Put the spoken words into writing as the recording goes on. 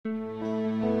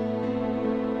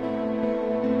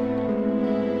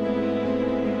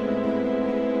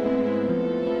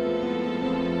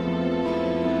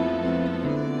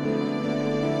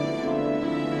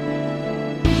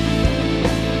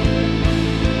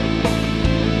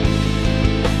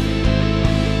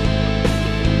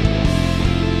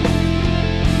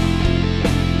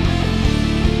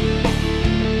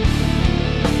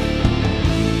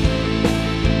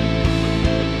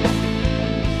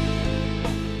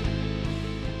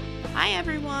Hi,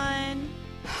 everyone.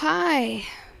 Hi.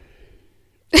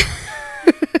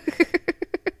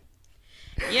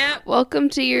 Yep. Welcome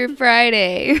to your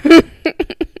Friday.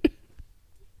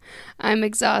 I'm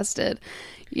exhausted.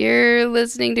 You're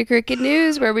listening to Cricket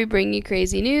News, where we bring you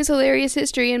crazy news, hilarious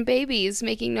history, and babies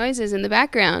making noises in the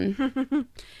background.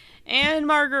 And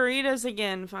margaritas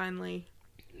again, finally.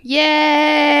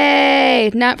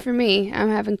 Yay! Not for me. I'm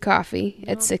having coffee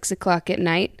at 6 o'clock at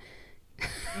night.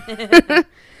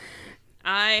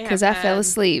 Because I fell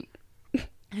asleep.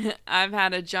 I've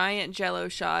had a giant Jell-O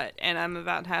shot, and I'm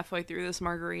about halfway through this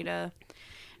margarita.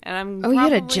 And you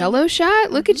had a Jell-O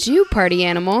shot? Look at you, party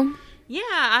animal. Yeah,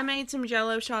 I made some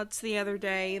Jell-O shots the other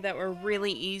day that were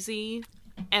really easy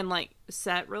and,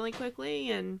 set really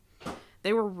quickly, and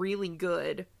they were really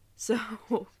good. So...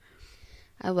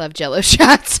 I love Jell-O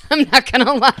shots. I'm not going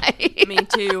to lie. Me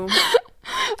too.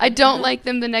 I don't like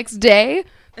them the next day,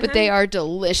 but they are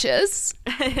delicious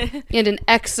and an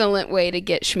excellent way to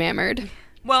get schmammered.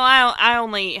 Well, I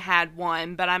only had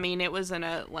one, but I mean, it was in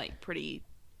a, pretty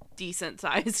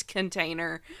decent-sized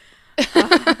container.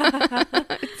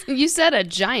 You said a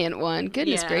giant one.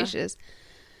 Goodness gracious.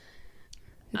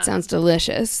 It sounds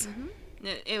delicious. Mm-hmm.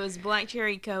 It was black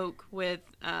cherry Coke with,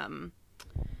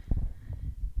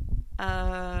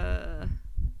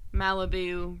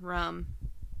 Malibu rum.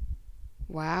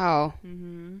 Wow.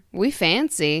 Mm-hmm. We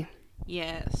fancy.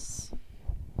 Yes.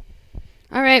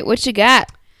 All right, what you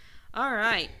got? All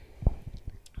right.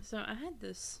 So I had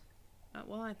this.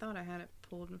 I thought I had it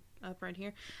pulled up right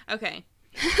here. Okay.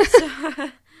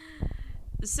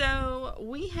 So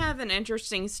we have an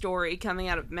interesting story coming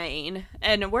out of Maine,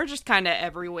 and we're just kind of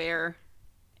everywhere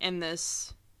in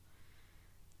this.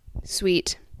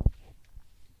 Sweet.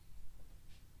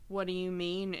 What do you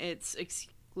mean it's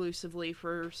exclusively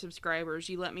for subscribers?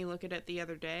 You let me look at it the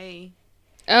other day.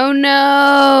 Oh,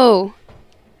 no.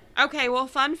 Okay, well,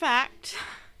 fun fact.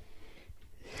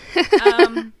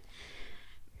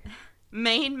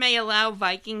 Maine may allow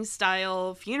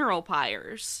Viking-style funeral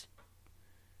pyres.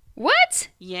 What?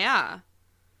 Yeah.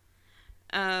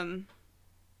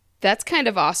 That's kind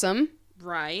of awesome.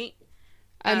 Right.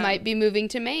 I might be moving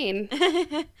to Maine.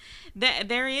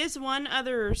 There is one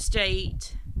other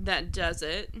state that does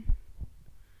it.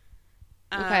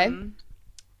 Okay. And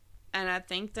I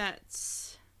think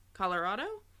that's Colorado.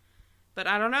 But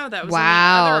I don't know. That was in the other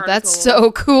wow, article. that's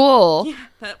so cool. Yeah,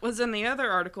 that was in the other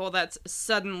article. That's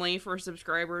suddenly for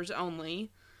subscribers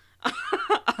only.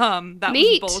 That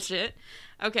Neat. was bullshit.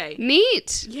 Okay.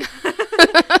 Neat. Yeah.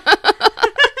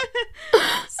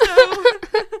 So,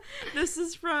 this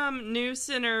is from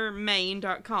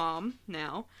newscentermaine.com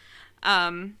now.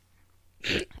 A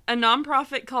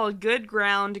nonprofit called Good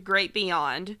Ground Great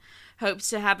Beyond hopes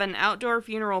to have an outdoor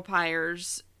funeral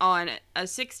pyres on a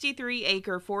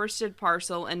 63-acre forested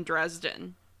parcel in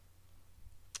Dresden.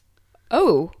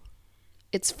 Oh,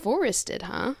 it's forested,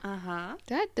 huh? Uh-huh.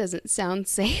 That doesn't sound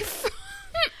safe.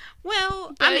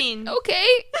 Well, But, I mean... Okay.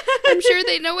 I'm sure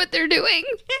they know what they're doing.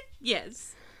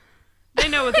 Yes. They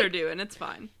know what they're doing. It's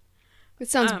fine. It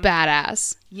sounds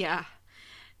badass. Yeah.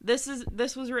 This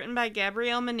was written by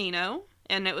Gabrielle Menino,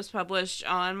 and it was published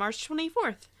on March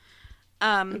 24th.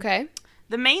 Okay.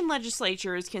 The Maine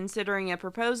legislature is considering a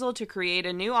proposal to create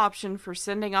a new option for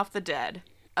sending off the dead,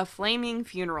 a flaming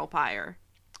funeral pyre.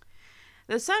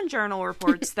 The Sun Journal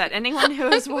reports that anyone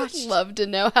who has watched... I would love to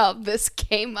know how this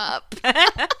came up.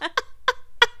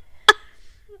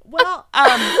 Well,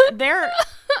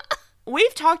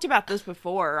 we've talked about this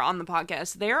before on the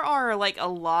podcast. There are, a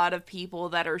lot of people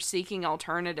that are seeking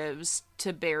alternatives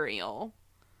to burial.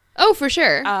 Oh, for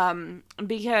sure.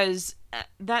 Because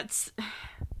that's...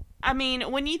 I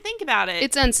mean, when you think about it...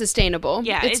 It's unsustainable.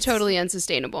 Yeah, it's totally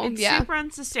unsustainable. It's super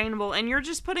unsustainable, and you're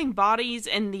just putting bodies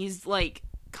in these,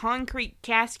 concrete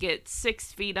caskets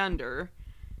 6 feet under.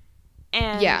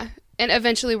 And... Yeah, and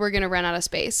eventually we're going to run out of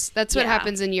space. That's what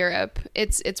happens in Europe.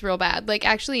 It's real bad.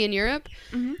 Actually in Europe,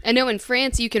 I know in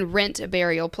France you can rent a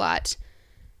burial plot.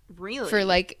 Really? For,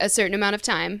 a certain amount of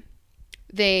time.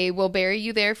 They will bury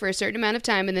you there for a certain amount of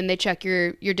time, and then they chuck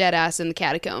your dead ass in the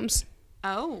catacombs.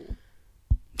 Oh.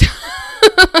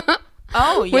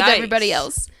 Oh, yikes. With everybody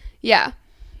else. Yeah.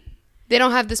 They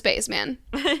don't have the space, man.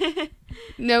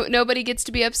 Nobody gets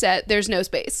to be upset. There's no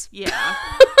space. Yeah.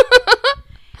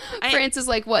 France is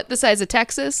what, the size of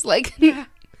Texas?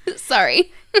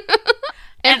 Sorry.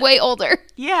 and way older.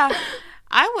 Yeah.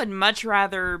 I would much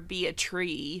rather be a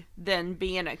tree than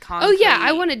be in a concrete. Oh, yeah.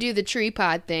 I want to do the tree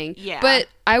pod thing. Yeah. But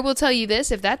I will tell you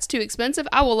this. If that's too expensive,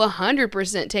 I will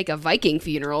 100% take a Viking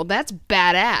funeral. That's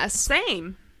badass.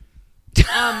 Same.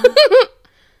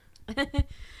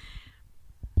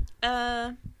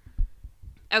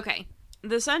 Okay.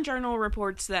 The Sun Journal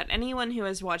reports that anyone who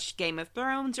has watched Game of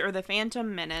Thrones or The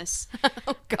Phantom Menace...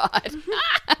 Oh, God. Or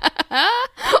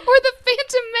The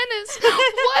Phantom Menace.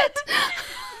 What?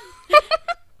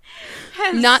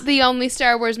 Not the only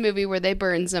Star Wars movie where they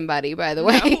burn somebody, by the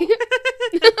way.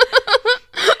 No.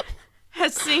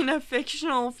 Has seen a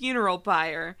fictional funeral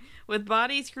pyre with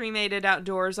bodies cremated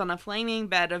outdoors on a flaming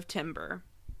bed of timber.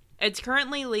 It's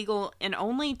currently legal in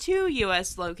only 2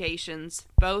 U.S. locations,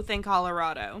 both in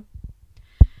Colorado.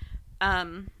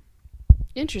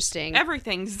 Interesting.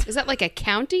 Everything's... Is that like a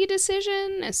county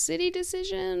decision? A city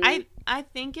decision? I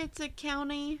think it's a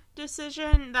county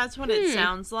decision. That's what it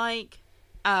sounds like.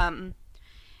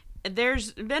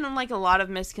 There's been like a lot of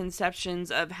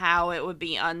misconceptions of how it would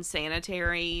be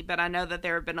unsanitary, but I know that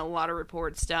there have been a lot of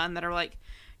reports done that are like,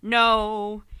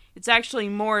 no, it's actually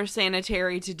more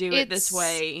sanitary to do it this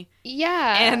way.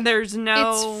 Yeah. And there's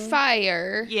no... It's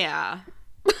fire. Yeah.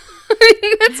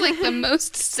 That's like the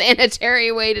most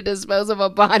sanitary way to dispose of a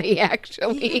body,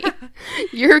 actually. Yeah.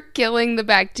 You're killing the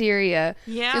bacteria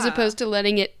Yeah. as opposed to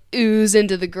letting it ooze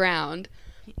into the ground.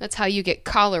 That's how you get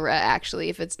cholera, actually,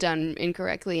 if it's done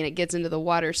incorrectly and it gets into the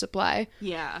water supply.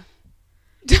 Yeah.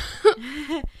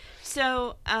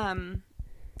 So,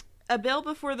 a bill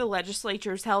before the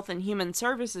legislature's Health and Human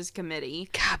Services Committee...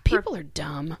 God, people are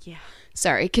dumb. Yeah.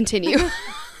 Sorry, continue.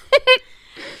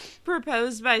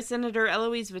 Proposed by Senator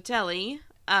Eloise Vitelli,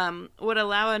 would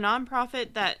allow a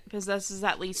nonprofit that possesses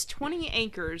at least 20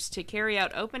 acres to carry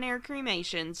out open-air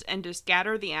cremations and to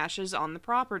scatter the ashes on the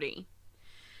property.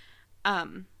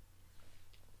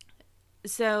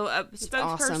 So a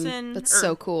spokesperson... Awesome. That's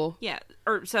so cool. Yeah.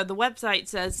 So the website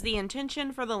says the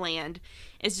intention for the land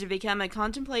is to become a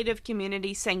contemplative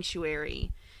community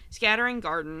sanctuary, scattering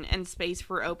garden, and space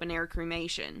for open-air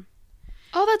cremation.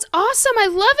 Oh, that's awesome. I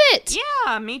love it.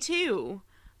 Yeah, me too.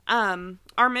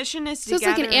 Our mission is to So it's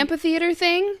like an amphitheater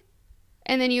thing?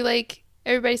 And then you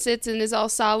everybody sits and is all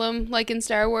solemn like in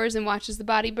Star Wars and watches the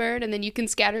body burn and then you can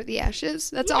scatter the ashes.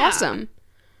 That's awesome.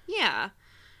 Yeah.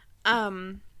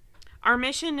 Our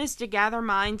mission is to gather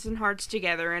minds and hearts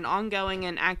together in ongoing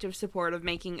and active support of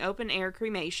making open-air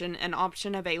cremation an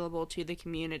option available to the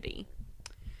community.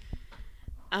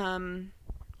 I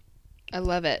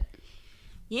love it.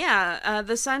 Yeah,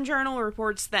 the Sun Journal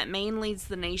reports that Maine leads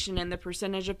the nation in the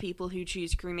percentage of people who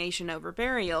choose cremation over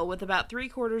burial, with about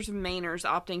 3/4 of Mainers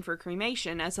opting for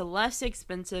cremation as a less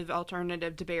expensive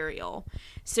alternative to burial.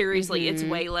 Seriously, it's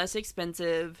way less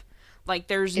expensive. Like,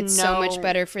 it's so much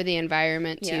better for the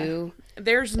environment, too.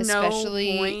 There's no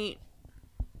point...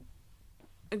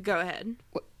 Go ahead.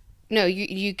 No,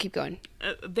 you keep going.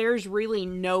 There's really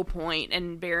no point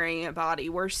in burying a body.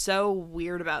 We're so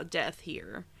weird about death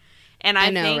here. And I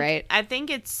know, right? I think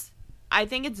it's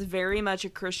very much a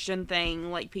Christian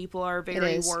thing. Like, people are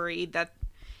very worried that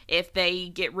if they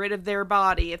get rid of their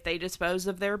body, if they dispose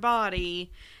of their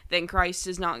body, then Christ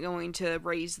is not going to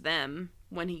raise them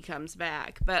when he comes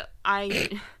back. But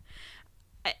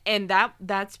and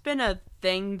that's been a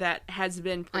thing that has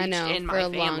been preached in my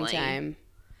family. For a long time.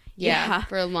 Yeah,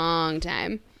 for a long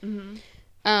time.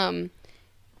 Mm-hmm.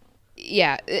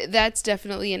 Yeah, that's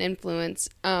definitely an influence.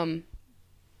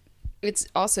 It's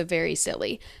also very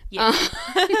silly. Yeah.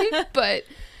 But,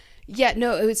 yeah,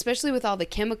 no, especially with all the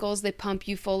chemicals they pump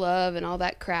you full of and all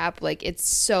that crap. Like, it's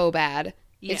so bad.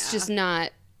 Yeah. It's just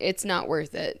not, it's not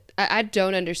worth it. I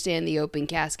don't understand the open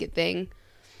casket thing.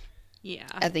 Yeah.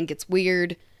 I think it's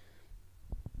weird.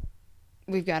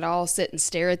 We've got to all sit and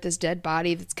stare at this dead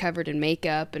body that's covered in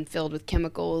makeup and filled with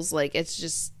chemicals. Like, it's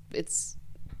just, it's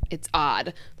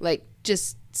odd. Like,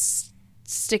 just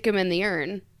stick them in the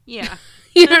urn. Yeah.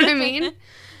 You know what I mean?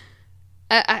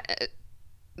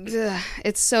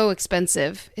 It's so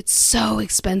expensive. It's so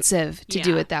expensive to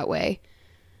do it that way.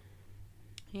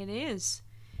 It is.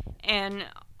 And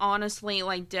honestly,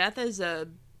 like, death is a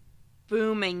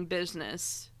booming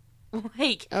business.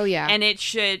 Like, oh yeah. And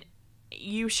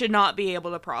you should not be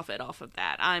able to profit off of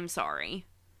that. I'm sorry.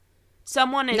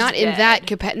 Someone is not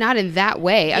dead. Not in that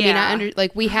way. I mean,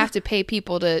 we have to pay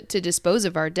people to dispose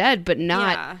of our dead, but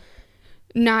not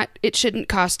it shouldn't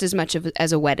cost as much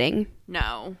as a wedding.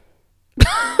 No.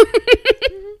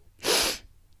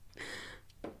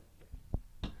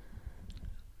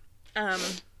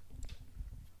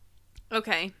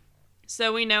 Okay.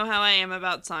 So we know how I am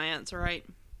about science, right?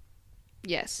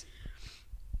 Yes.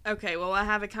 Okay, well, I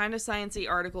have a kind of sciencey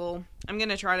article. I'm going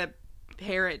to try to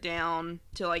pare it down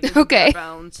to, like, bare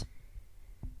bones.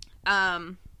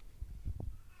 God,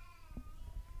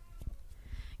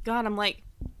 I'm like,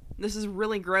 this is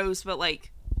really gross, but,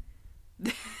 like,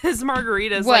 this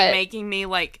margarita is, like, making me,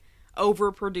 like,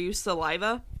 overproduce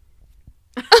saliva.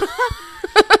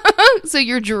 So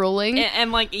you're drooling?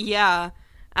 And like, yeah,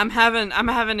 I'm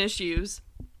having issues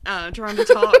trying to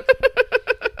talk.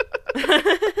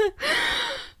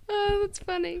 Oh, that's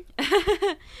funny.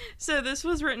 So this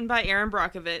was written by Erin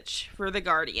Brockovich for The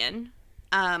Guardian.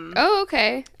 Oh,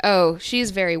 okay. Oh,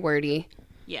 she's very wordy.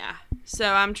 Yeah.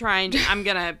 So I'm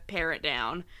gonna pare it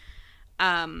down.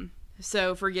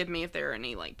 So forgive me if there are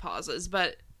any like pauses,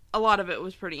 but a lot of it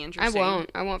was pretty interesting.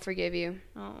 I won't forgive you.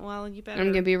 Oh, well, you better.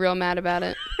 I'm gonna be real mad about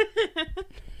it.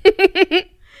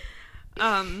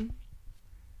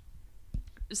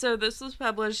 So this was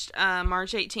published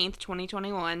March 18th,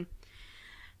 2021.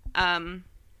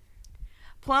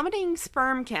 Plummeting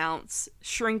sperm counts,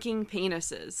 shrinking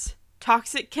penises.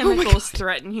 Toxic chemicals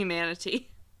threaten humanity.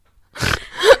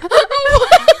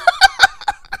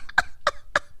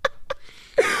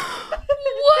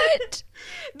 What?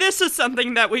 This is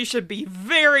something that we should be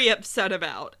very upset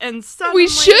about. And we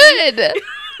should.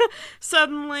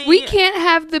 Suddenly. We can't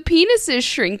have the penises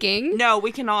shrinking. No,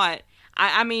 we cannot.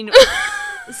 I mean,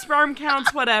 sperm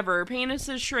counts, whatever.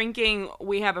 Penises shrinking,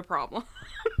 we have a problem.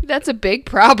 That's a big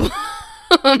problem.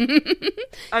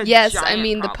 Yes, I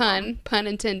mean problem. The pun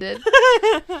intended.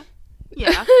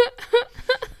 Yeah.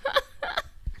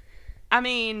 I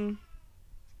mean,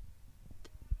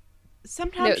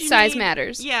 sometimes size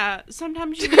matters. Yeah,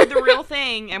 sometimes you need the real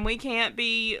thing, and we can't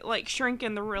be like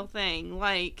shrinking the real thing.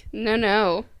 Like,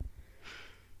 no.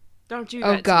 Don't do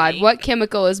that. Oh God, to me. what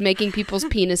chemical is making people's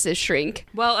penises shrink?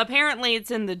 Well, apparently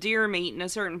it's in the deer meat in a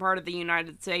certain part of the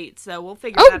United States, so we'll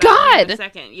figure that out in a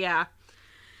second. Yeah.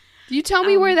 You tell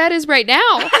me where that is right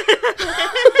now.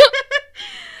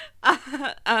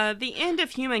 The end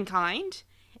of humankind.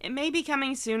 It may be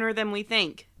coming sooner than we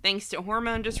think, thanks to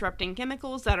hormone-disrupting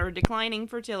chemicals that are declining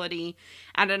fertility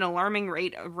at an alarming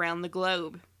rate around the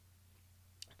globe.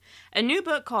 A new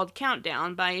book called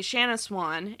Countdown by Shanna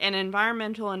Swan, an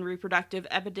environmental and reproductive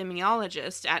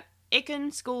epidemiologist at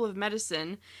Icahn School of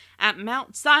Medicine at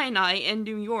Mount Sinai in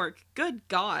New York, good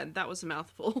God, that was a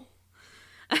mouthful,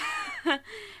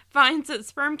 finds that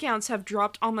sperm counts have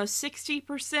dropped almost 60%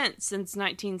 since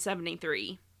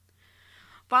 1973.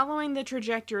 Following the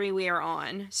trajectory we are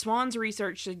on, Swan's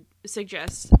research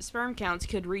suggests sperm counts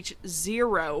could reach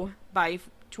 0 by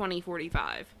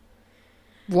 2045.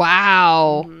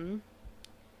 Wow. Mm-hmm.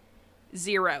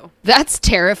 0. That's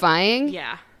terrifying.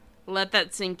 Yeah. Let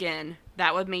that sink in.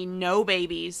 That would mean no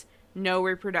babies, no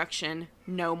reproduction,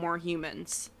 no more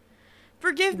humans.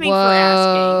 Forgive me for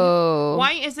asking,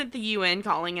 why isn't the UN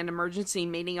calling an emergency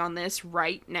meeting on this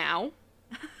right now?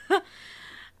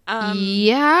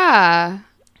 Yeah.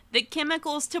 The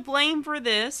chemicals to blame for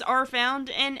this are found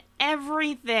in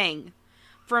everything.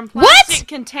 From plastic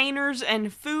containers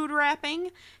and food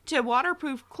wrapping to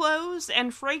waterproof clothes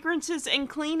and fragrances and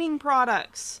cleaning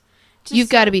products. You've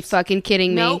got to be fucking kidding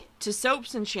me. Nope, to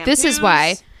soaps and shampoos. This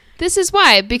is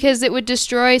why. Because it would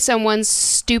destroy someone's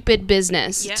stupid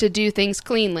business to do things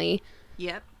cleanly.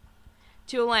 Yep.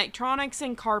 To electronics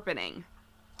and carpeting.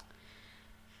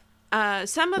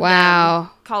 Some of them,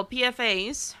 called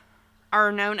PFAs,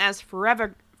 are known as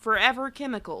forever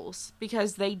chemicals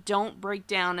because they don't break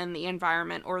down in the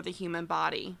environment or the human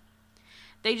body.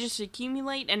 They just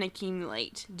accumulate and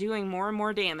accumulate, doing more and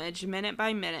more damage minute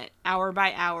by minute, hour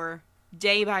by hour,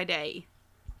 day by day.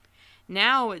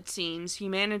 Now, it seems,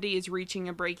 humanity is reaching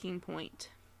a breaking point.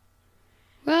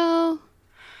 Well,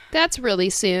 that's really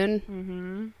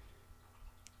soon.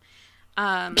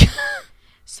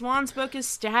 Swan's book is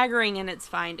staggering in its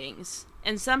findings.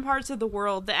 In some parts of the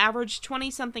world, the average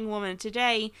 20-something woman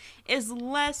today is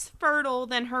less fertile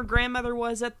than her grandmother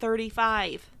was at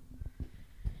 35.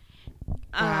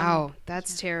 Wow,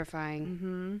 that's terrifying.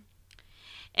 Mm-hmm.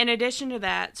 In addition to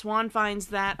that, Swan finds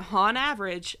that, on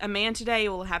average, a man today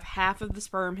will have half of the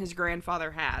sperm his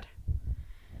grandfather had.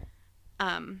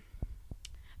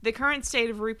 The current state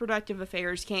of reproductive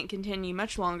affairs can't continue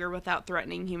much longer without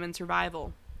threatening human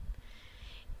survival.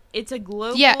 It's a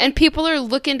global... Yeah, and people are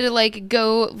looking to, like,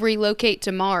 go relocate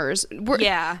to Mars.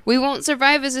 We won't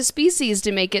survive as a species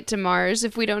to make it to Mars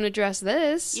if we don't address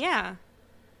this. Yeah.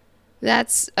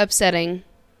 That's upsetting.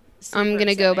 I'm going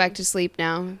to go back to sleep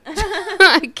now.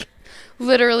 I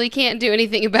literally can't do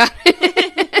anything about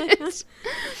it.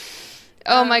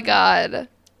 Oh, my God.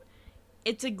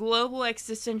 It's a global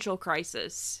existential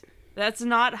crisis. That's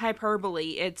not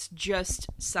hyperbole. It's just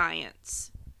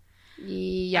science.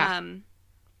 Yeah.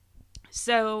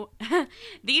 So,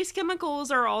 these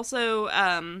chemicals are also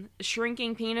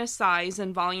shrinking penis size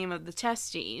and volume of the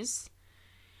testes.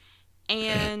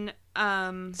 And,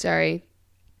 Sorry.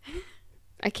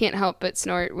 I can't help but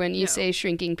snort when you say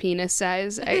shrinking penis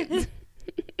size.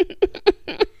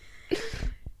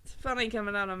 funny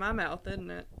coming out of my mouth, isn't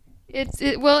it?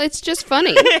 It's just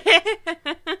funny.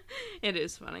 It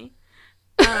is funny.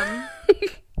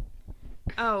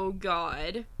 Oh,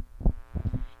 God.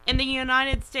 In the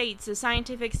United States, a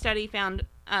scientific study found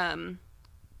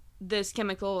this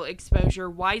chemical exposure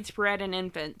widespread in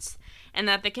infants, and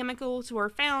that the chemicals were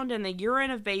found in the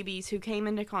urine of babies who came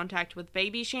into contact with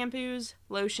baby shampoos,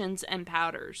 lotions, and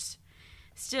powders.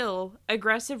 Still,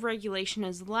 aggressive regulation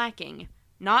is lacking,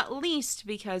 not least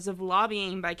because of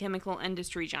lobbying by chemical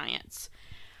industry giants.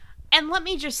 And let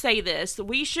me just say this,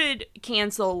 we should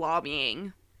cancel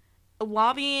lobbying.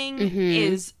 Lobbying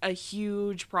is a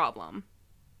huge problem,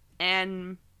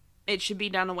 and it should be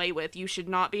done away with. You should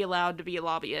not be allowed to be a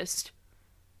lobbyist.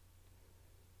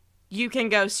 You can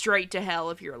go straight to hell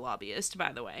if you're a lobbyist,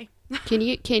 by the way. Can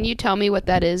you tell me what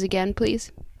that is again,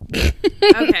 please?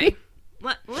 Okay.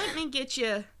 Let me get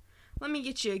you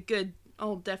a good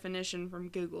old definition from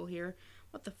Google here.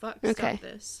 What the fuck? Okay. Stop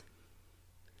this.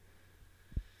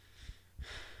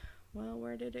 Well,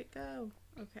 where did it go?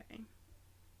 Okay.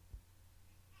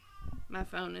 My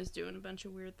phone is doing a bunch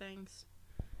of weird things.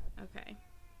 Okay.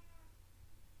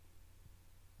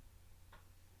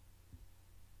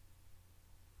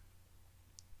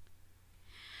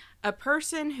 A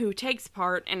person who takes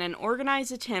part in an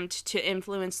organized attempt to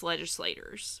influence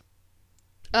legislators.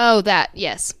 Oh, that.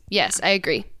 Yes. Yes, yeah. I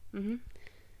agree. Mm-hmm.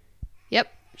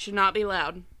 Yep. Should not be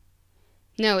allowed.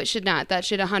 No, it should not. That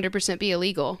should 100% be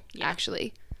illegal,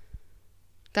 actually.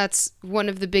 That's one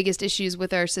of the biggest issues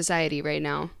with our society right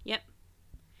now. Yep.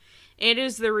 It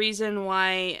is the reason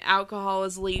why alcohol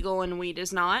is legal and weed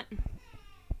is not.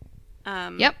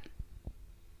 Yep.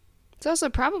 It's also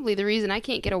probably the reason I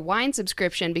can't get a wine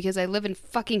subscription because I live in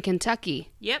fucking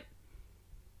Kentucky. Yep.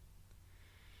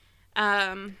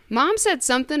 Mom said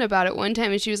something about it one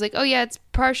time and she was like, oh yeah, it's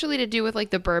partially to do with like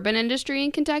the bourbon industry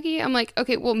in Kentucky. I'm like,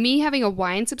 okay, well, me having a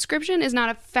wine subscription is not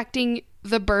affecting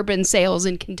the bourbon sales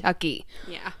in Kentucky.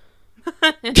 Yeah.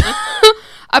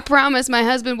 I promise my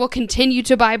husband will continue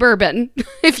to buy bourbon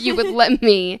if you would let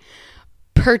me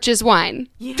purchase wine.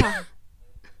 Yeah.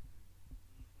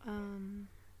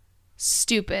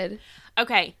 Stupid.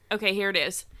 Okay, here it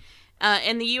is.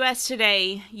 In the U.S.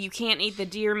 today, you can't eat the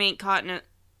deer meat caught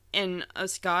in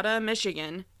Oscoda,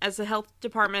 Michigan, as the health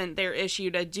department there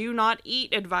issued a do not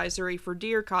eat advisory for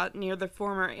deer caught near the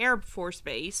former Air Force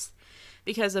Base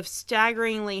because of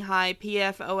staggeringly high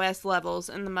PFOS levels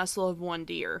in the muscle of one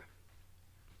deer.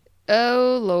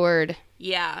 Oh, Lord.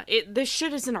 Yeah, this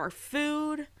shit is in our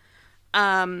food.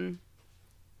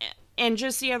 And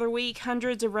just the other week,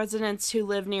 hundreds of residents who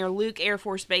live near Luke Air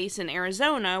Force Base in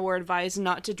Arizona were advised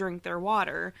not to drink their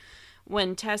water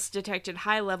when tests detected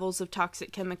high levels of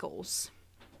toxic chemicals.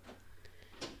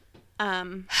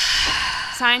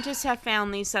 Scientists have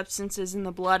found these substances in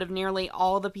the blood of nearly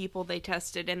all the people they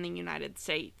tested in the United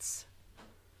States.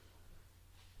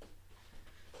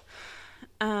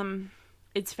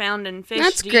 It's found in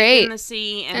fish deep in the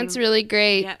sea. And, that's really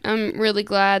great. Yep. I'm really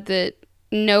glad that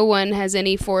no one has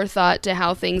any forethought to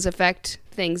how things affect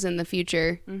things in the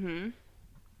future. Mm-hmm.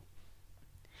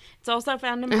 It's also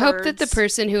found in birds. I hope that the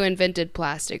person who invented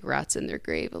plastic rots in their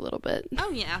grave a little bit.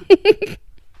 Oh, yeah.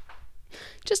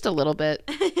 Just a little bit.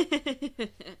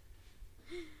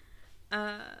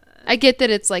 I get that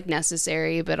it's, like,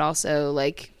 necessary, but also,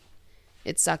 like,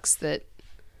 it sucks that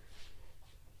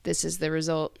this is the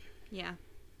result. Yeah.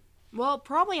 Well,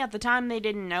 probably at the time they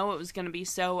didn't know it was going to be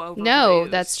so overused. No,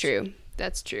 that's true.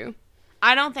 That's true.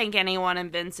 I don't think anyone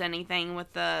invents anything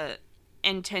with the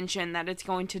intention that it's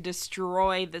going to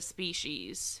destroy the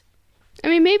species. I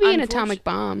mean, maybe an atomic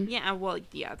bomb. Yeah, well,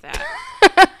 yeah,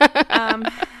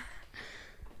 that.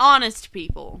 Honest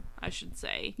people, I should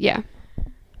say. Yeah.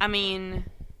 I mean,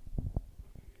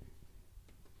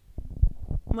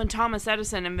 when Thomas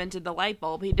Edison invented the light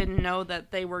bulb, he didn't know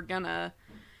that they were gonna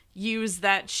use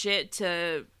that shit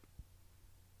to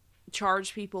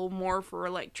charge people more for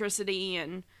electricity,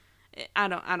 and I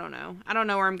don't know. I don't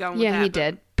know where I'm going with that. Yeah, he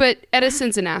did. But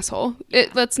Edison's an asshole. Yeah.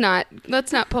 Let's not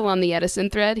pull on the Edison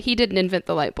thread. He didn't invent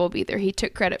the light bulb either. He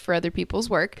took credit for other people's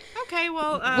work. Okay,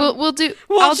 well, I'll do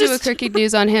a Crooked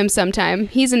News on him sometime.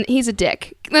 He's a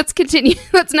dick. Let's continue.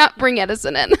 Let's not bring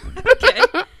Edison in. Okay.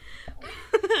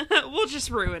 We'll just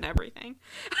ruin everything.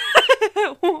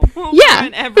 we'll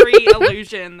ruin every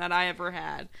illusion that I ever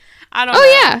had. I don't know.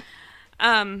 Oh,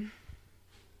 yeah.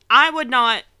 I would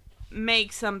not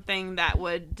make something that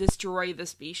would destroy the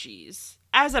species.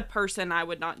 As a person, I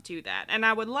would not do that. And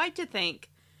I would like to think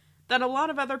that a lot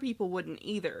of other people wouldn't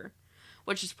either.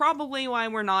 Which is probably why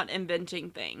we're not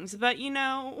inventing things. But, you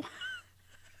know,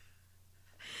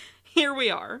 here we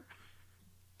are.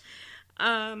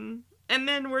 And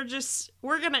then we're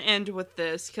going to end with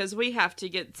this because we have to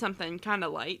get something kind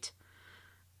of light.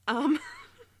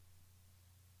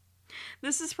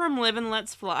 This is from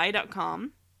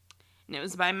liveandletsfly.com. And it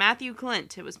was by Matthew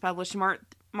Clint. It was published March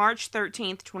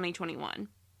 13th, 2021.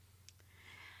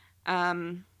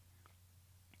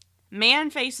 Man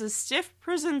faces stiff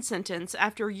prison sentence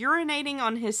after urinating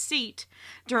on his seat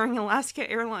during Alaska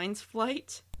Airlines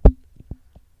flight.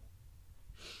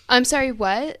 I'm sorry,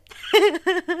 what?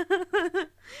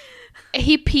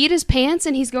 He peed his pants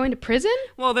and he's going to prison?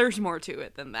 Well, there's more to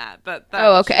it than that, but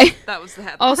okay. That was the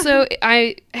headline. Also,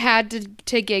 I had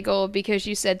to giggle because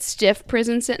you said stiff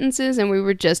prison sentences and we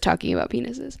were just talking about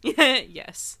penises.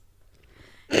 Yes.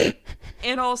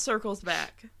 It all circles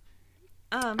back.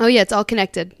 Oh yeah, it's all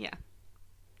connected. Yeah.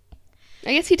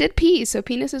 I guess he did pee, so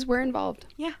penises were involved.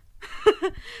 Yeah.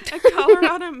 A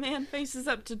Colorado man faces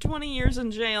up to 20 years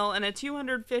in jail and a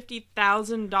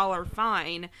 $250,000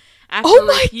 fine after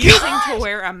refusing to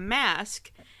wear a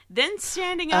mask, then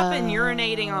standing up and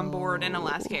urinating on board an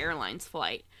Alaska Airlines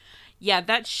flight. Yeah,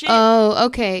 that shit. Oh,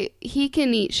 okay. He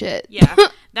can eat shit. Yeah,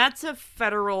 that's a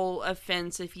federal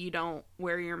offense if you don't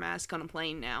wear your mask on a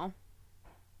plane now.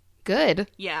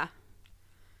 Good. Yeah.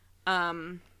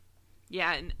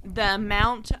 Yeah, the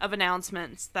amount of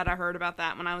announcements that I heard about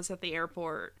that when I was at the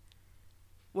airport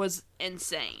was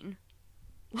insane.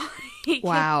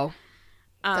 Wow.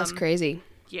 That's crazy.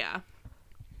 Yeah.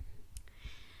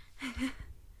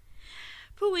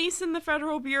 Police and the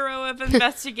Federal Bureau of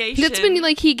Investigation. That's when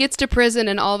he gets to prison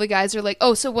and all the guys are like,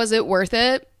 oh, so was it worth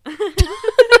it?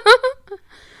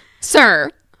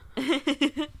 Sir.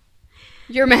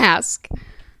 Your mask.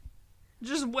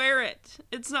 Just wear it.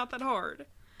 It's not that hard.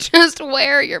 Just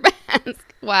wear your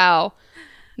mask. Wow.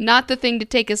 Not the thing to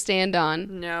take a stand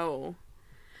on. No.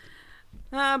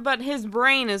 But his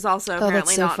brain is also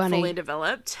apparently not fully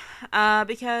developed.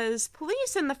 Because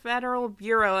police in the Federal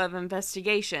Bureau of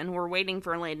Investigation were waiting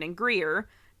for Landon Greer,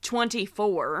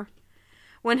 24,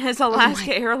 when his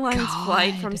Alaska Airlines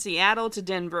flight from Seattle to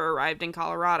Denver arrived in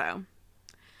Colorado.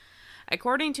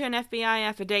 According to an FBI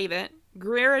affidavit,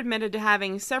 Greer admitted to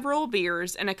having several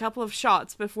beers and a couple of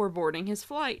shots before boarding his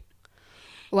flight.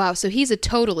 Wow, so he's a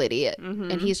total idiot,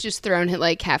 and he's just thrown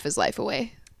half his life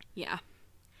away. Yeah.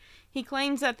 He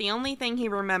claims that the only thing he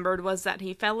remembered was that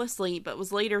he fell asleep but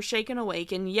was later shaken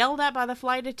awake and yelled at by the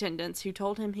flight attendants who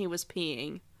told him he was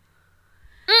peeing.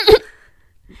 Oh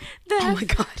my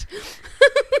god.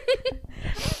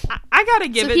 I gotta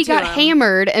give it to him. So he got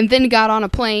hammered and then got on a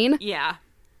plane? Yeah.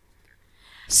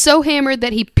 So hammered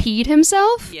that he peed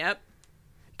himself? Yep.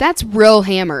 That's real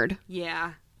hammered.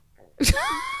 Yeah.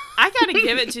 I gotta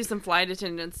give it to some flight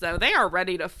attendants, though. They are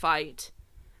ready to fight.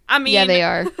 I mean... Yeah, they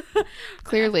are.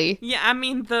 Clearly. Yeah, I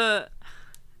mean, the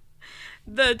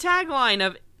tagline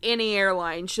of any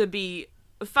airline should be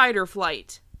fight or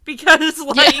flight. Because,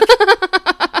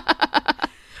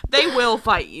 they will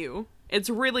fight you. It's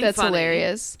really funny. That's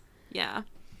hilarious. Yeah.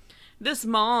 This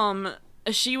mom...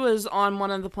 She was on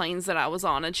one of the planes that I was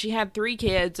on, and she had 3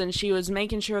 kids, and she was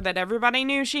making sure that everybody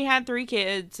knew she had 3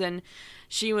 kids, and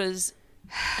she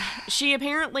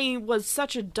apparently was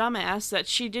such a dumbass that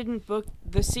she didn't book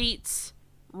the seats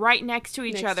right next to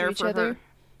each other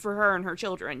for her and her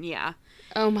children. Yeah.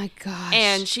 Oh my gosh.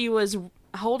 And she was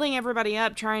holding everybody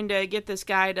up, trying to get this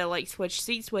guy to switch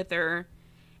seats with her,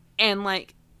 and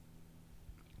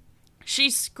she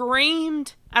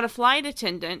screamed at a flight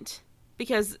attendant.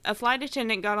 Because a flight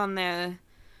attendant got on the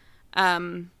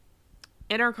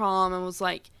intercom and was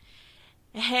like,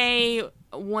 hey,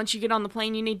 once you get on the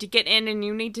plane, you need to get in and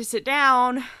you need to sit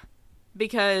down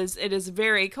because it is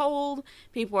very cold.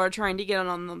 People are trying to get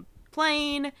on the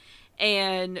plane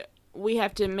and we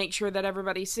have to make sure that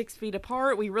everybody's 6 feet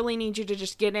apart. We really need you to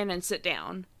just get in and sit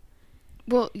down.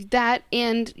 Well, that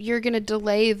and you're going to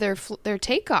delay their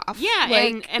takeoff. Yeah,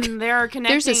 and there are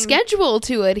connecting... There's a schedule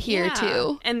to adhere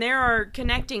to. And there are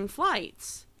connecting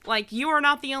flights. You are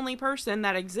not the only person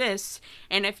that exists.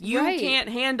 And if you can't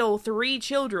handle 3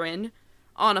 children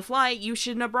on a flight, you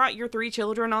shouldn't have brought your 3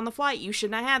 children on the flight. You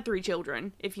shouldn't have had 3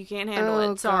 children if you can't handle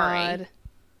it. Sorry. God.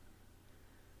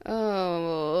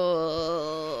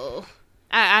 Oh.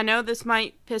 I know this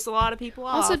might piss a lot of people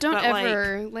off. Also, don't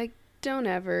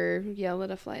ever yell at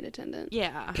a flight attendant.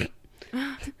 Yeah.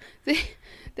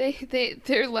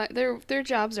 their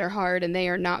jobs are hard and they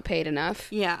are not paid enough.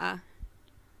 Yeah.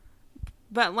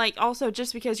 But also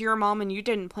just because you're a mom and you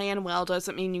didn't plan well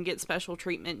doesn't mean you get special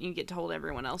treatment. You get to hold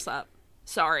everyone else up.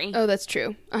 Sorry. Oh, that's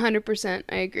true. 100%.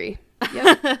 I agree.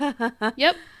 Yep.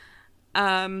 Yep.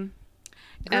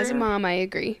 As a mom, I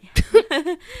agree.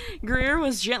 Greer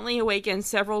was gently awakened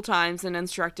several times and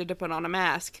instructed to put on a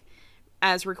mask.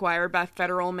 as required by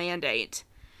federal mandate.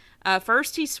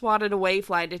 First, he swatted away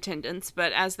flight attendants,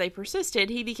 but as they persisted,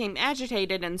 he became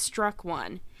agitated and struck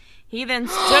one. He then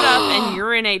stood up and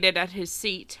urinated at his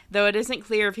seat, though it isn't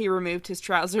clear if he removed his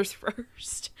trousers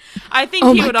first. I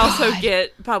think he would also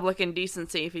get public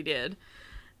indecency if he did.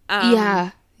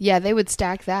 Yeah, they would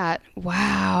stack that.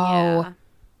 Wow. Yeah.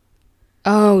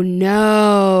 Oh,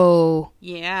 no.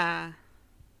 Yeah.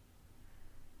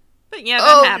 But yeah,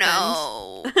 that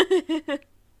happened. No.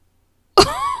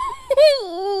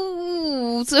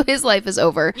 So his life is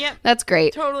over. Yep. That's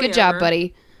great. Totally Good job, over.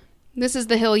 buddy. This is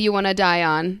the hill you want to die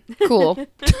on. Cool.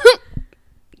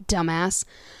 Dumbass.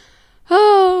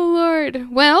 Oh, Lord.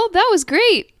 Well, that was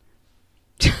great.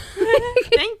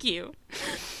 Thank you.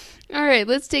 All right,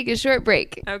 let's take a short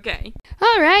break. Okay.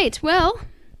 All right, well,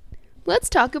 let's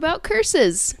talk about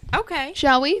curses. Okay.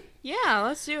 Shall we? Yeah,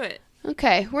 let's do it.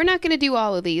 Okay, we're not going to do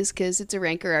all of these because it's a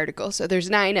Ranker article, so there's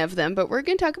 9 of them, but we're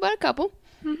going to talk about a couple.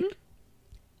 Mm-hmm.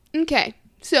 Okay,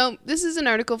 so this is an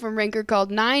article from Ranker called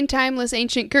 9 Timeless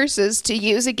Ancient Curses to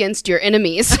Use Against Your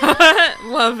Enemies.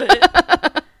 Love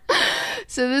it.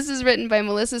 So this is written by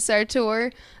Melissa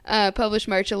Sartor, published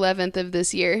March 11th of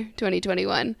this year,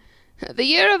 2021. The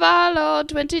year of our Lord,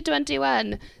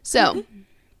 2021. So,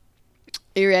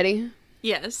 are you ready?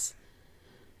 Yes.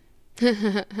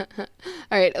 All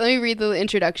right, let me read the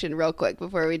introduction real quick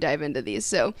before we dive into these.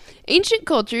 So, ancient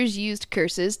cultures used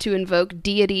curses to invoke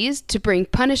deities to bring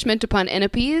punishment upon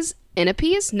enemies, to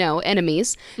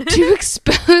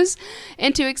expose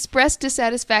and to express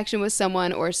dissatisfaction with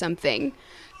someone or something.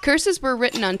 Curses were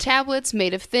written on tablets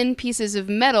made of thin pieces of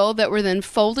metal that were then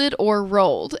folded or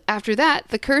rolled. After that,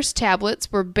 the curse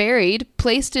tablets were buried,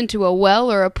 placed into a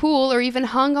well or a pool, or even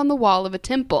hung on the wall of a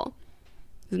temple.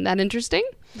 Isn't that interesting?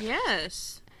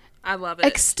 Yes. I love it.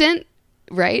 Extant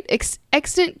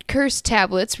curse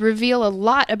tablets reveal a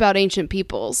lot about ancient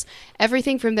peoples,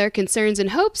 everything from their concerns and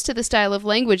hopes to the style of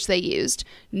language they used.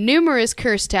 Numerous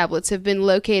curse tablets have been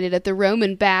located at the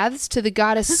Roman baths to the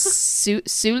goddess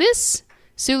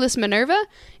Sulis Minerva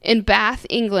in Bath,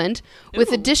 England,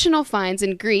 with additional finds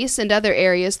in Greece and other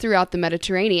areas throughout the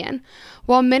Mediterranean.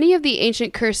 While many of the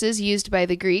ancient curses used by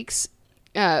Greeks,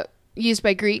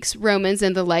 Romans,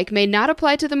 and the like may not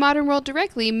apply to the modern world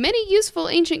directly, many useful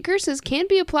ancient curses can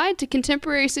be applied to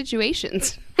contemporary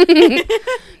situations.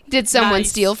 Did someone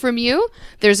steal from you?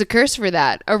 There's a curse for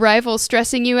that. A rival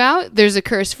stressing you out? There's a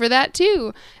curse for that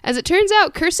too. As it turns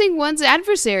out, cursing one's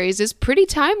adversaries is pretty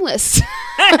timeless.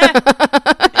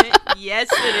 Yes,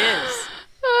 it is.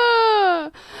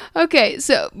 Okay,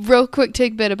 so real quick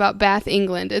tidbit about Bath,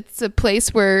 England. It's a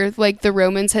place where like the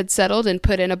Romans had settled and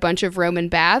put in a bunch of Roman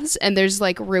baths, and there's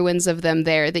like ruins of them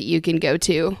there that you can go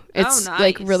to. It's nice.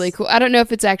 Like really cool. I don't know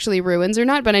if it's actually ruins or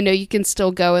not, but I know you can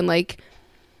still go and like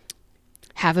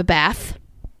have a bath,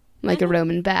 like a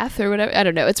Roman bath or whatever. I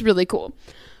don't know. It's really cool.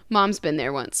 Mom's been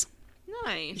there once.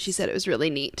 Nice. She said it was really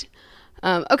neat.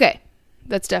 Okay,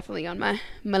 that's definitely on my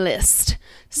list.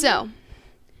 So.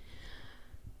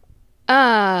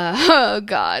 Oh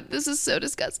God, this is so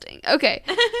disgusting. Okay,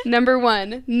 number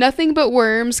 1, nothing but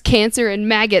worms, cancer, and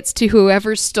maggots to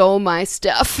whoever stole my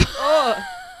stuff. Oh.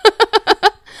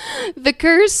 The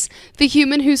curse, the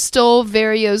human who stole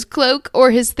Vario's cloak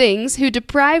or his things, who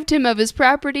deprived him of his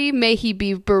property, may he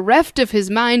be bereft of his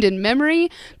mind and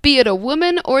memory, be it a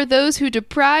woman or those who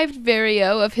deprived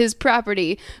Vario of his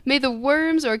property. May the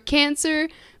worms, cancer,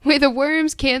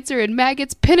 and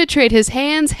maggots penetrate his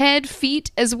hands, head, feet,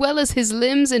 as well as his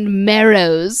limbs and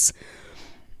marrows.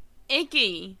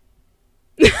 Icky.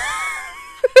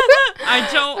 I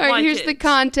don't All right, like here's it. the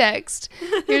context.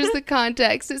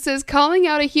 It says, calling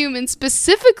out a human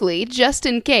specifically, just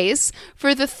in case,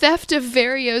 for the theft of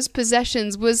Vario's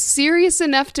possessions was serious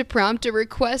enough to prompt a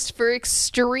request for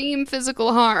extreme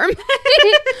physical harm.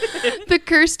 The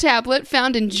curse tablet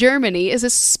found in Germany is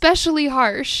especially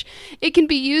harsh. It can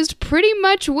be used pretty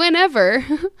much whenever,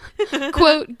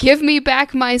 quote, give me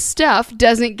back my stuff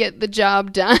doesn't get the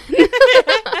job done.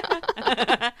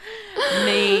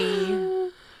 Me.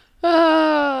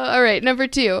 All right, number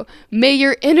 2. May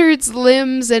your innards,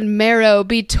 limbs, and marrow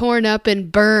be torn up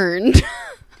and burned.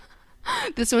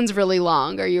 This one's really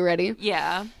long. Are you ready?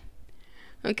 Yeah.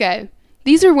 Okay.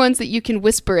 These are ones that you can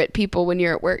whisper at people when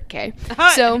you're at work, okay?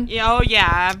 So, oh,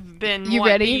 yeah. I've been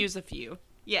wanting to use a few.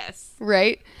 Yes.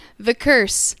 Right? The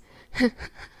curse.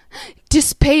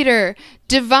 Dispater.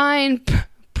 Divine...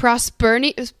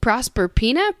 Proserpina?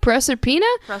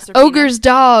 Ogre's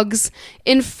dogs,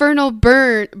 infernal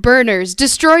burners,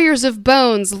 destroyers of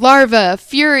bones, larvae,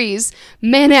 furies,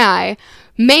 mani,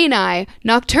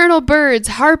 nocturnal birds,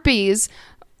 harpies,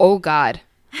 oh God,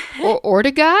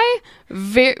 ortigai,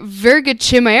 Virga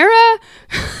Chimera.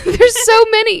 There's so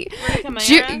many.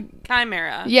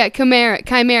 Chimera. Yeah,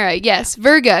 Chimera. Yes,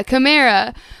 Virga,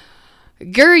 Chimera.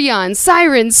 Gurion,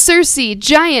 Siren, Circe,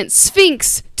 Giant,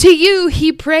 Sphinx, to you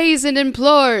he prays and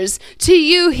implores, to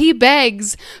you he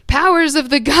begs, powers of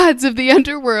the gods of the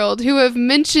underworld who have been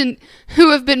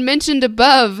mentioned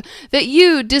above, that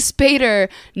you, Dispater,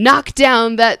 knock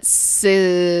down that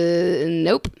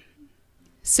Cecilia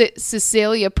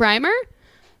Prima?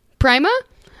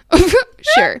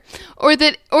 Sure.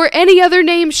 Or any other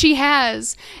name she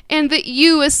has, and that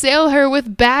you assail her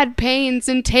with bad pains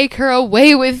and take her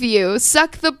away with you,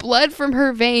 suck the blood from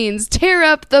her veins, tear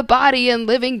up the body and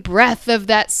living breath of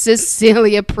that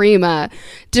Cecilia Prima,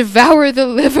 devour the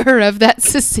liver of that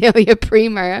Cecilia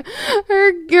Prima,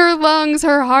 her lungs,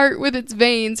 her heart with its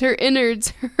veins, her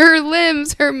innards, her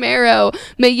limbs, her marrow,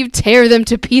 may you tear them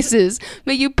to pieces,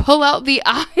 may you pull out the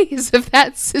eyes of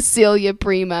that Cecilia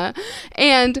Prima,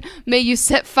 and may you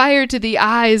set fire to the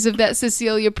eyes of that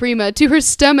Cecilia Prima, to her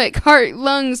stomach, heart,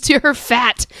 lungs, to her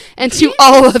fat, and to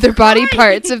all other body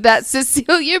parts of that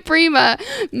Cecilia Prima.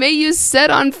 May you set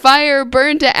on fire,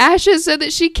 burn to ashes, so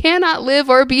that she cannot live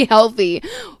or be healthy.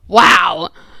 Wow.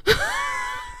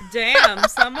 Damn,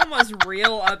 someone was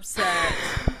real upset.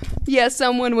 Yeah,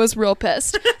 someone was real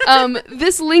pissed.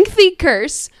 This lengthy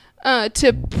curse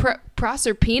to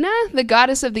Proserpina, the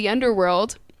goddess of the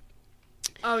underworld,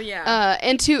 oh yeah.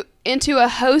 Into a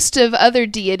host of other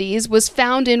deities was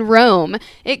found in Rome.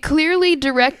 It clearly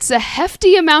directs a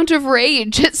hefty amount of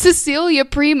rage at Cecilia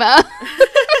Prima.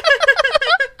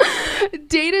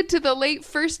 Dated to the late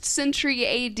 1st century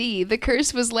AD, the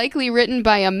curse was likely written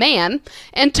by a man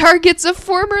and targets a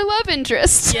former love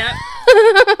interest. Yep.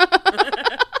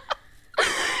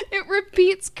 It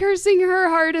repeats cursing her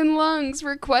heart and lungs,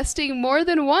 requesting more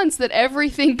than once that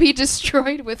everything be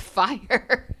destroyed with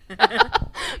fire.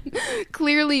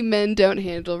 Clearly, men don't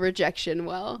handle rejection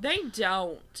well. They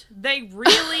don't. They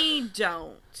really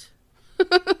don't.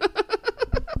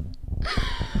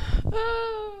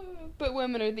 But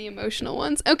women are the emotional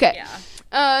ones. Okay.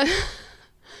 Yeah.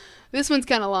 This one's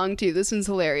kind of long, too. This one's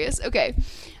hilarious. Okay.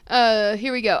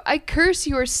 Here we go. I curse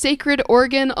your sacred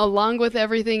organ along with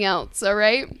everything else. All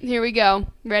right? Here we go.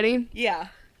 Ready? Yeah.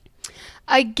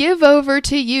 I give over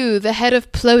to you the head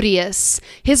of Plotius,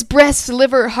 his breast,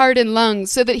 liver, heart, and lungs,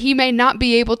 so that he may not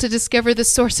be able to discover the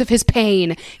source of his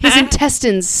pain, his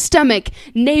intestines, stomach,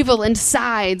 navel, and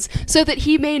sides, so that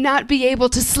he may not be able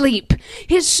to sleep,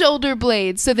 his shoulder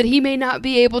blades, so that he may not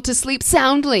be able to sleep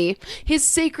soundly, his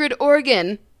sacred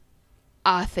organ,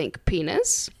 I think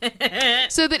penis,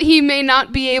 so that he may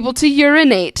not be able to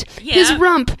urinate, his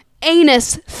rump,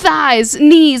 anus, thighs,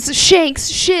 knees, shanks,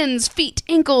 shins, feet,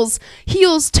 ankles,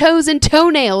 heels, toes, and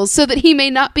toenails, so that he may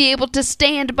not be able to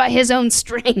stand by his own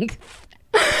strength.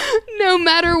 No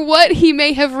matter what he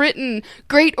may have written,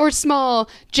 great or small,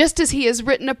 just as he has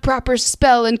written a proper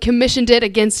spell and commissioned it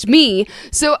against me,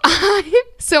 so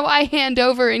I hand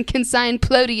over and consign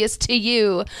Plotius to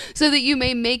you, so that you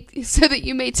may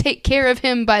take care of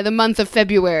him by the month of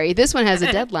February. This one has a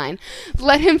deadline.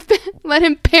 Let him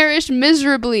perish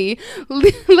miserably.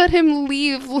 Let him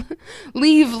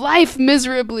leave life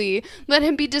miserably. Let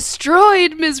him be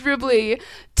destroyed miserably.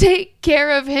 Take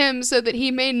care of him so that he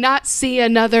may not see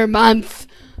another month.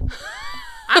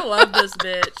 I love this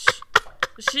bitch.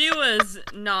 She was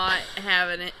not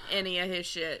having any of his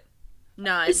shit.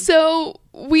 None. So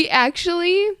we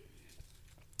actually...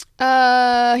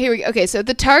 here we go. Okay, so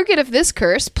the target of this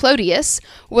curse, Plotius,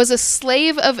 was a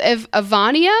slave of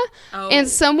Ivania, and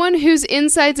someone whose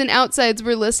insides and outsides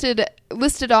were listed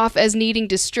off as needing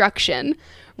destruction.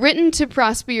 Written to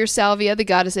Prospera Salvia, the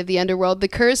goddess of the underworld, the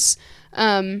curse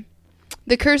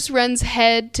runs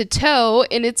head to toe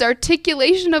in its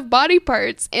articulation of body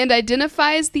parts and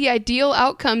identifies the ideal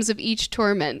outcomes of each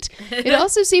torment. It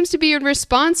also seems to be in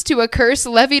response to a curse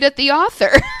levied at the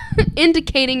author,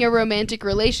 indicating a romantic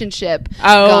relationship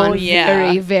gone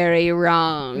very, very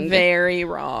wrong. Very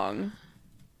wrong.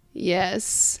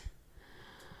 Yes.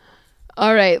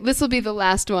 All right, this will be the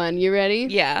last one. You ready?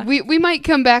 Yeah. We might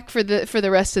come back for the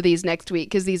rest of these next week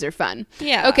because these are fun.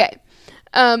 Yeah. Okay.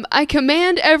 I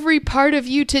command every part of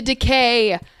you to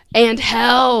decay and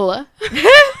hell.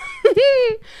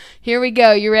 Here we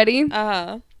go. You ready?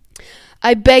 Uh-huh.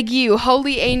 I beg you,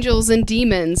 holy angels and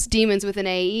demons with an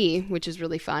A-E, which is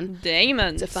really fun.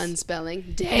 Demons. It's a fun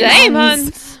spelling.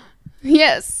 Demons.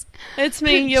 Yes. It's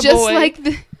me, your Just boy. Like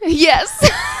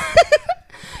yes.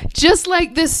 Just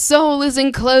like this soul is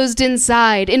enclosed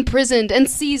inside, imprisoned, and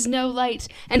sees no light,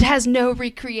 and has no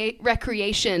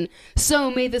recreation,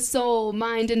 so may the soul,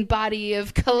 mind, and body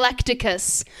of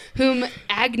Collecticus, whom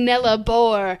Agnella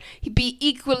bore, be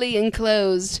equally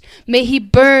enclosed. May he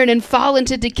burn and fall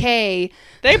into decay.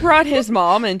 They brought his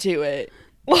mom into it.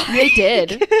 They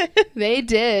did. They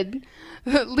did.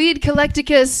 Lead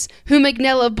Collecticus, whom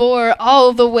Agnella bore,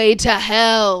 all the way to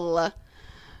hell.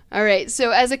 All right,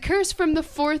 so as a curse from the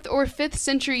 4th or 5th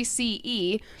century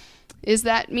CE, does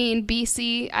that mean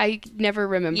BC? I never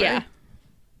remember. Yeah.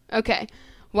 Okay.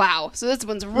 Wow, so this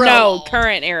one's real. No,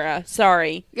 current era.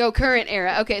 Sorry. Oh, current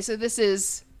era. Okay, so this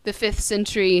is the 5th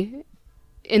century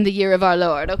in the year of our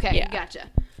Lord. Okay, yeah. Gotcha.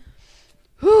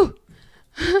 Whew.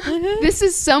 This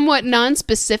is somewhat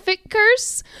non-specific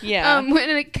curse. Yeah. And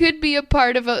it could be a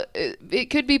part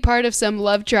of some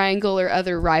love triangle or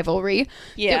other rivalry.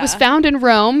 Yeah. It was found in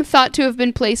Rome, thought to have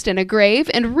been placed in a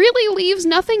grave, and really leaves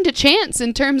nothing to chance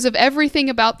in terms of everything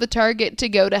about the target to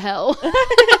go to hell.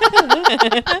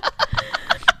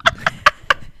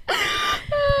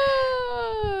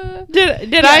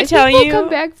 Did I tell you? We'll come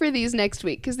back for these next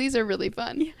week because these are really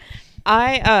fun.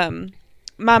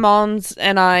 My mom's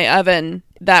and I oven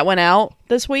that went out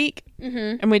this week,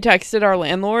 and we texted our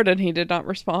landlord, and he did not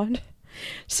respond.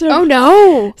 So, oh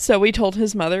no! So we told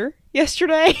his mother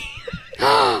yesterday.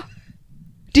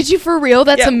 Did you for real?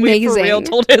 That's amazing. We for real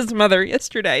told his mother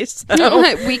yesterday.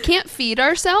 So. We can't feed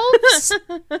ourselves.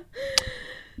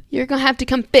 You're gonna have to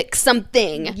come fix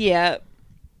something. Yeah.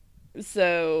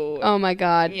 So. Oh my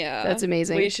god. Yeah. That's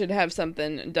amazing. We should have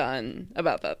something done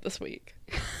about that this week.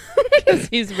 Because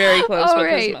he's very close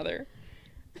with his mother.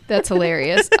 That's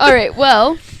hilarious. All right,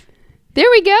 well, there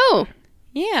we go.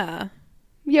 Yeah.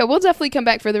 Yeah, we'll definitely come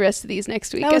back for the rest of these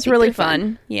next week. That was really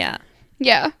fun. Yeah.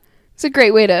 Yeah. It's a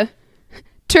great way to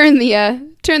turn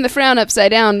the frown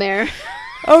upside down there.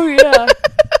 Oh, yeah.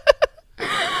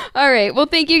 All right, well,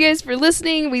 thank you guys for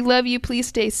listening. We love you. Please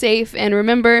stay safe. And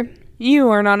remember, you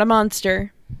are not a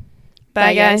monster.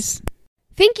 Bye guys.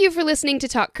 Thank you for listening to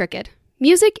Talk Crooked.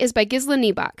 Music is by Gisla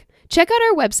Niebach. Check out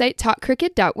our website,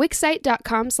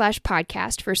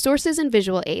 talkcrooked.wixsite.com/podcast for sources and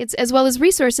visual aids, as well as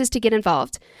resources to get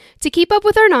involved. To keep up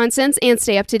with our nonsense and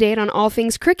stay up to date on all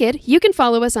things crooked, you can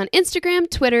follow us on Instagram,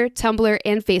 Twitter, Tumblr,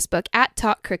 and Facebook at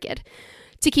Talk Crooked.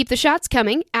 To keep the shots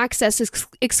coming, access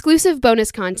exclusive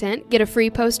bonus content, get a free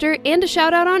poster, and a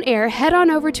shout out on air, head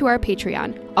on over to our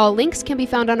Patreon. All links can be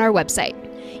found on our website.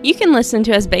 You can listen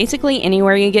to us basically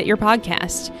anywhere you get your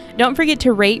podcast. Don't forget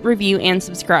to rate, review, and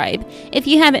subscribe. If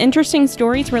you have interesting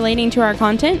stories relating to our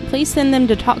content, please send them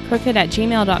to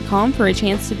talkcrooked@gmail.com for a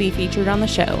chance to be featured on the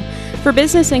show. For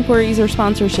business inquiries or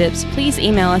sponsorships, please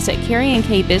email us at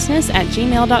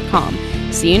carrieandkbusiness@gmail.com.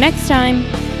 See you next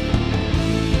time!